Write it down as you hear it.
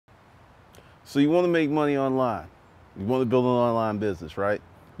So you want to make money online. You want to build an online business, right?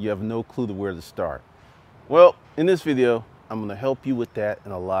 You have no clue to where to start. Well, in this video, I'm going to help you with that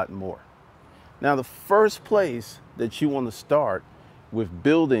and a lot more. Now, the first place that you want to start with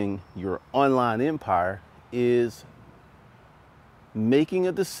building your online empire is making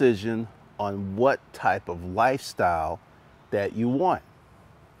a decision on what type of lifestyle that you want.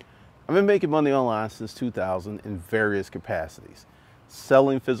 I've been making money online since 2000 in various capacities.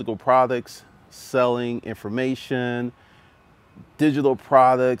 Selling physical products, selling information, digital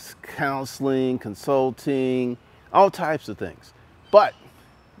products, counseling, consulting, all types of things. But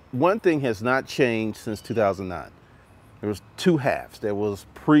one thing has not changed since 2009. There was two halves. There was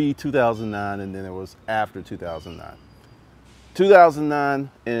pre-2009 and then there was after 2009. 2009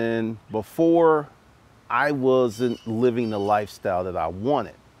 and before, I wasn't living the lifestyle that I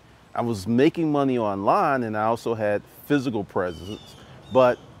wanted. I was making money online and I also had physical presence,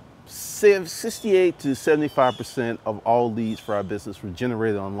 but 68 to 75% of all leads for our business were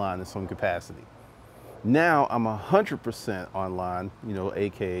generated online in some capacity. Now I'm 100% online,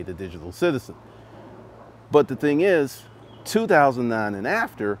 AKA the digital citizen. But the thing is, 2009 and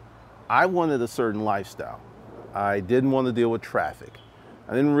after, I wanted a certain lifestyle. I didn't want to deal with traffic.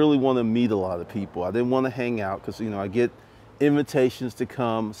 I didn't really want to meet a lot of people. I didn't want to hang out because, I get invitations to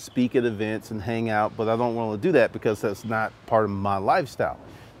come speak at events and hang out, but I don't want to do that because that's not part of my lifestyle.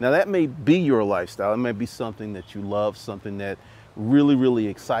 Now that may be your lifestyle. It may be something that you love, something that really, really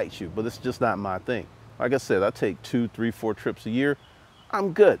excites you, but it's just not my thing. Like I said, I take 2, 3, 4 trips a year.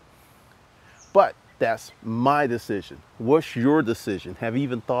 I'm good. But that's my decision. What's your decision? Have you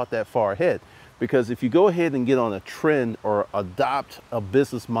even thought that far ahead? Because if you go ahead and get on a trend or adopt a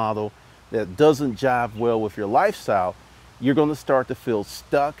business model that doesn't jive well with your lifestyle, you're going to start to feel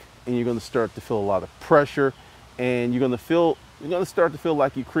stuck and you're going to start to feel a lot of pressure and you're going to start to feel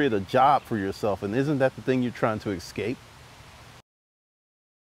like you create a job for yourself. And isn't that the thing you're trying to escape?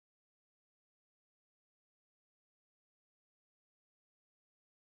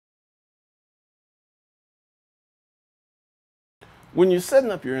 When you're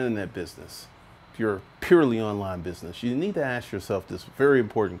setting up your internet business, if you're a purely online business, you need to ask yourself this very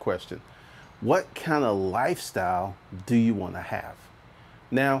important question. What kind of lifestyle do you want to have?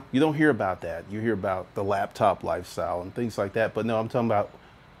 Now, you don't hear about that. You hear about the laptop lifestyle and things like that. But no, I'm talking about,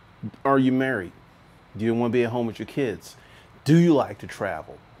 are you married? Do you want to be at home with your kids? Do you like to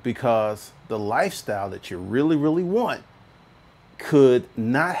travel? Because the lifestyle that you really, really want could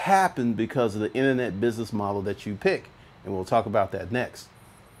not happen because of the internet business model that you pick. And we'll talk about that next.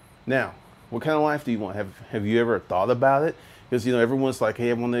 Now, what kind of life do you want? Have you ever thought about it? Because, everyone's like,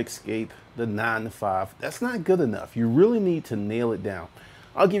 hey, I want to escape the 9 to 5. That's not good enough. You really need to nail it down.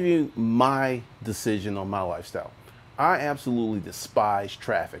 I'll give you my decision on my lifestyle. I absolutely despise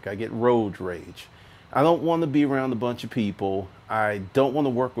traffic. I get road rage. I don't want to be around a bunch of people. I don't want to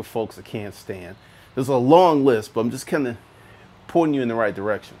work with folks I can't stand. There's a long list, but I'm just kind of pointing you in the right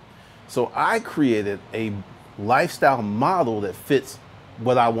direction. So I created a lifestyle model that fits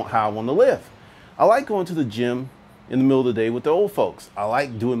what I want, how I want to live. I like going to the gym in the middle of the day with the old folks. I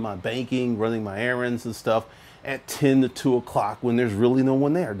like doing my banking, running my errands and stuff at 10 to 2 o'clock when there's really no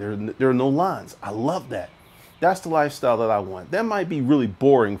one there. There are no lines. I love that. That's the lifestyle that I want. That might be really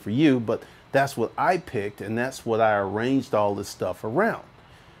boring for you, but that's what I picked and that's what I arranged all this stuff around.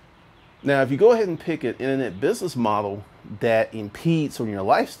 Now, if you go ahead and pick an internet business model that impedes on your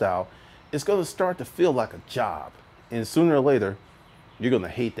lifestyle, it's going to start to feel like a job. And sooner or later, you're going to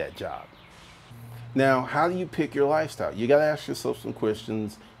hate that job. Now, how do you pick your lifestyle? You got to ask yourself some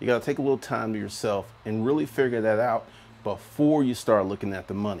questions. You got to take a little time to yourself and really figure that out before you start looking at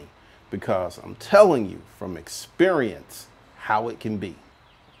the money. Because I'm telling you from experience how it can be.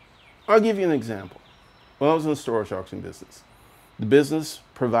 I'll give you an example. When I was in the storage auction business, the business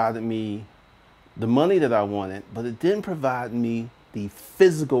provided me the money that I wanted, but it didn't provide me the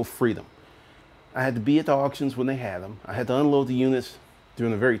physical freedom. I had to be at the auctions when they had them. I had to unload the units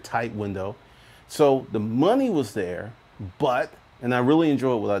during a very tight window. So the money was there, and I really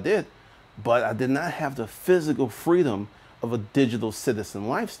enjoyed what I did, but I did not have the physical freedom of a digital citizen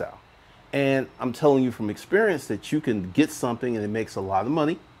lifestyle. And I'm telling you from experience that you can get something and it makes a lot of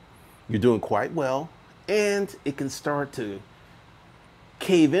money. You're doing quite well, and it can start to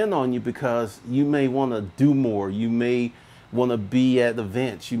cave in on you because you may want to do more. You may want to be at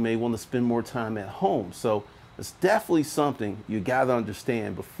events. You may want to spend more time at home. So it's definitely something you got to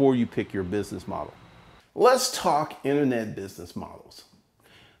understand before you pick your business model. Let's talk internet business models.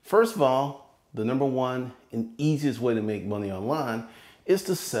 First of all, the number one and easiest way to make money online is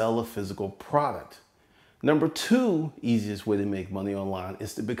to sell a physical product. Number two easiest way to make money online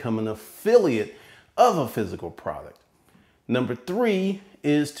is to become an affiliate of a physical product. Number three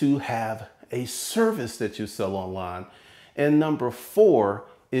is to have a service that you sell online. And number four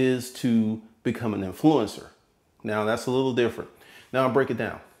is to become an influencer. Now that's a little different. Now I'll break it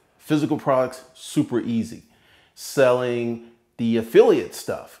down. Physical products, super easy. Selling the affiliate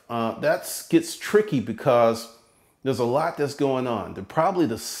stuff, that gets tricky because there's a lot that's going on. Probably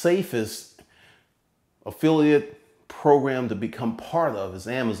the safest affiliate program to become part of is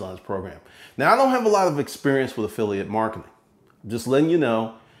Amazon's program. Now I don't have a lot of experience with affiliate marketing. I'm just letting you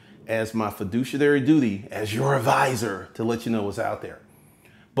know as my fiduciary duty, as your advisor, to let you know what's out there.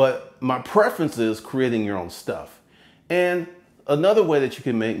 But my preference is creating your own stuff. And another way that you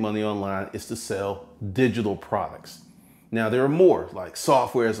can make money online is to sell digital products. Now there are more, like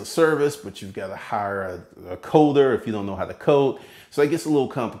software as a service, but you've got to hire a coder if you don't know how to code. So it gets a little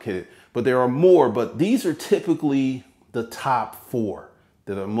complicated, but there are more, but these are typically the top four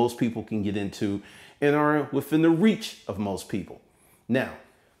that most people can get into and are within the reach of most people. Now,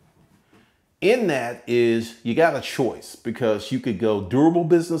 in that is you got a choice because you could go durable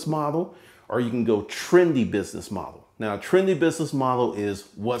business model or you can go trendy business model. Now, trendy business model is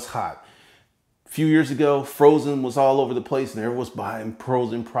what's hot. A few years ago, frozen was all over the place and everyone was buying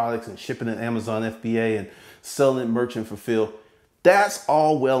frozen products and shipping it Amazon FBA and selling it merchant fulfill. That's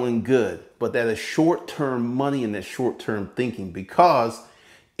all well and good, but that is short-term money and that short-term thinking, because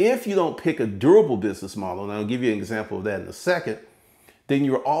if you don't pick a durable business model, and I'll give you an example of that in a second, then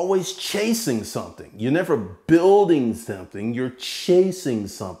you're always chasing something. You're never building something, you're chasing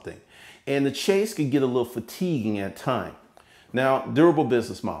something. And the chase can get a little fatiguing at times. Now, durable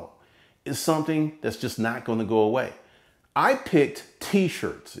business model is something that's just not going to go away. I picked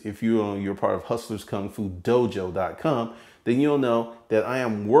t-shirts. If you're part of hustlerskungfudojo.com, then you'll know that I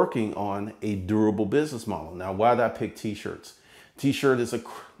am working on a durable business model. Now, why did I pick t-shirts? T-shirt is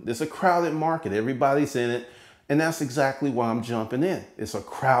a crowded market. Everybody's in it. And that's exactly why I'm jumping in. It's a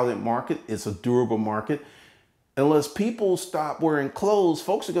crowded market. It's a durable market. Unless people stop wearing clothes,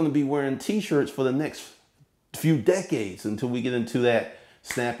 folks are going to be wearing t-shirts for the next few decades until we get into that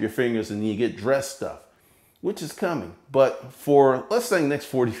snap your fingers and you get dressed stuff, which is coming. But for, let's say, the next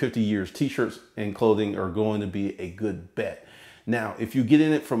 40, 50 years, t-shirts and clothing are going to be a good bet. Now, if you get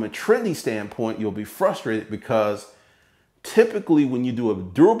in it from a trendy standpoint, you'll be frustrated because typically when you do a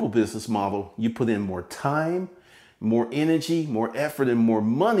durable business model, you put in more time, more energy, more effort, and more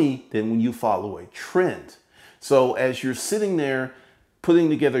money than when you follow a trend. So as you're sitting there putting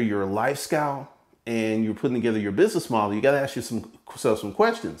together your lifestyle and you're putting together your business model, you got to ask yourself some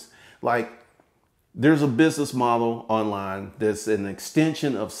questions. Like, there's a business model online that's an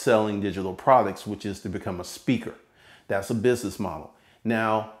extension of selling digital products, which is to become a speaker. That's a business model.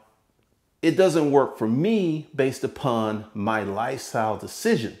 Now, it doesn't work for me based upon my lifestyle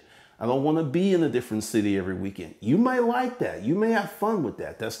decision. I don't want to be in a different city every weekend. You may like that. You may have fun with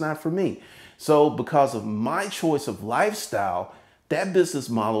that. That's not for me. So because of my choice of lifestyle, that business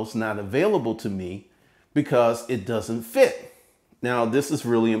model is not available to me because it doesn't fit. Now, this is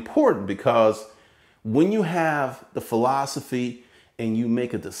really important because when you have the philosophy and you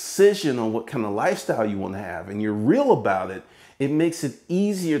make a decision on what kind of lifestyle you want to have and you're real about it, it makes it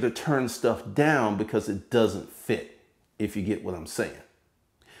easier to turn stuff down because it doesn't fit, if you get what I'm saying.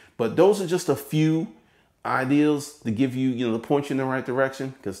 But those are just a few ideas to give you, to point you in the right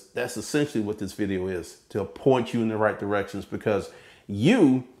direction, because that's essentially what this video is, to point you in the right directions, because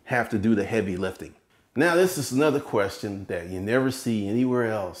you have to do the heavy lifting. Now, this is another question that you never see anywhere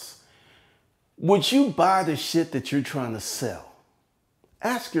else. Would you buy the shit that you're trying to sell?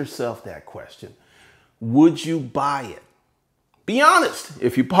 Ask yourself that question. Would you buy it? Be honest.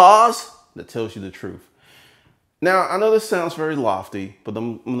 If you pause, that tells you the truth. Now, I know this sounds very lofty, but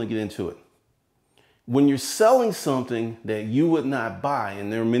I'm going to get into it. When you're selling something that you would not buy,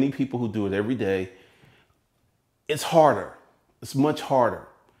 and there are many people who do it every day, it's harder. It's much harder.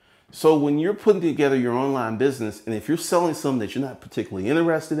 So when you're putting together your online business, and if you're selling something that you're not particularly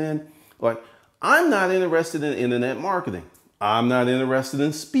interested in, like, I'm not interested in internet marketing. I'm not interested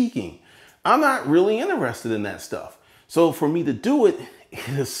in speaking. I'm not really interested in that stuff. So for me to do it, it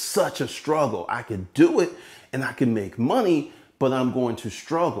is such a struggle. I can do it and I can make money, but I'm going to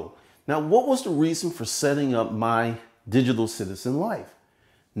struggle. Now, what was the reason for setting up my digital citizen life?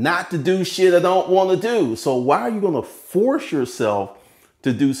 Not to do shit I don't want to do. So why are you going to force yourself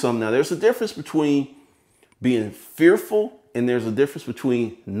to do something? Now, there's a difference between being fearful and there's a difference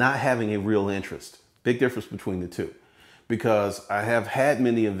between not having a real interest. Big difference between the two. Because I have had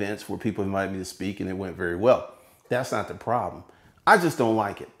many events where people invite me to speak and it went very well. That's not the problem. I just don't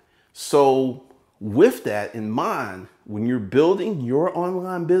like it. So with that in mind, when you're building your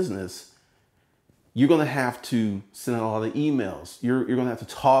online business, you're going to have to send out a lot of emails. You're going to have to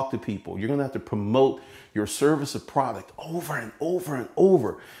talk to people. You're going to have to promote your service or product over and over and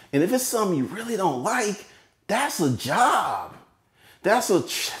over. And if it's something you really don't like, that's a job. That's a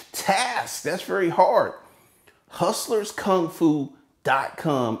task. That's very hard.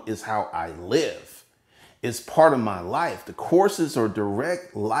 HustlersKungFu.com is how I live. It's part of my life. The courses are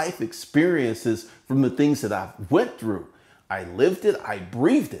direct life experiences from the things that I've went through. I lived it, I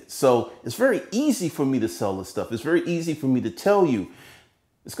breathed it. So it's very easy for me to sell this stuff. It's very easy for me to tell you.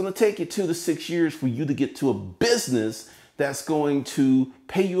 It's going to take you 2 to 6 years for you to get to a business that's going to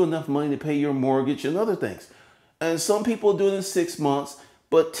pay you enough money to pay your mortgage and other things. And some people do it in 6 months,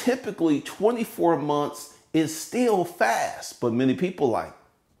 but typically 24 months is still fast. But many people like,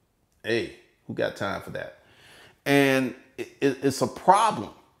 hey, who got time for that? And it's a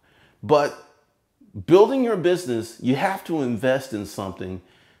problem. But building your business, you have to invest in something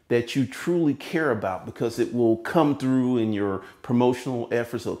that you truly care about, because it will come through in your promotional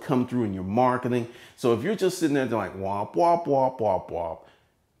efforts. It'll come through in your marketing. So if you're just sitting there like womp, womp, womp, womp, womp,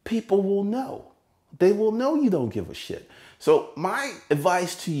 people will know. They will know you don't give a shit. So my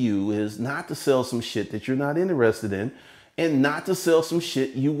advice to you is not to sell some shit that you're not interested in, and not to sell some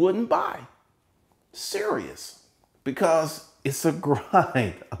shit you wouldn't buy. Serious. Because it's a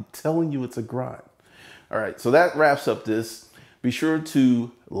grind. I'm telling you, it's a grind. All right, so that wraps up this. Be sure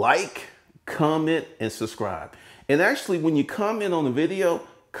to like, comment, and subscribe. And actually, when you comment on the video,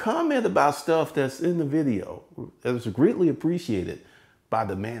 comment about stuff that's in the video. That is greatly appreciated by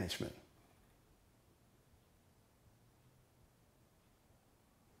the management.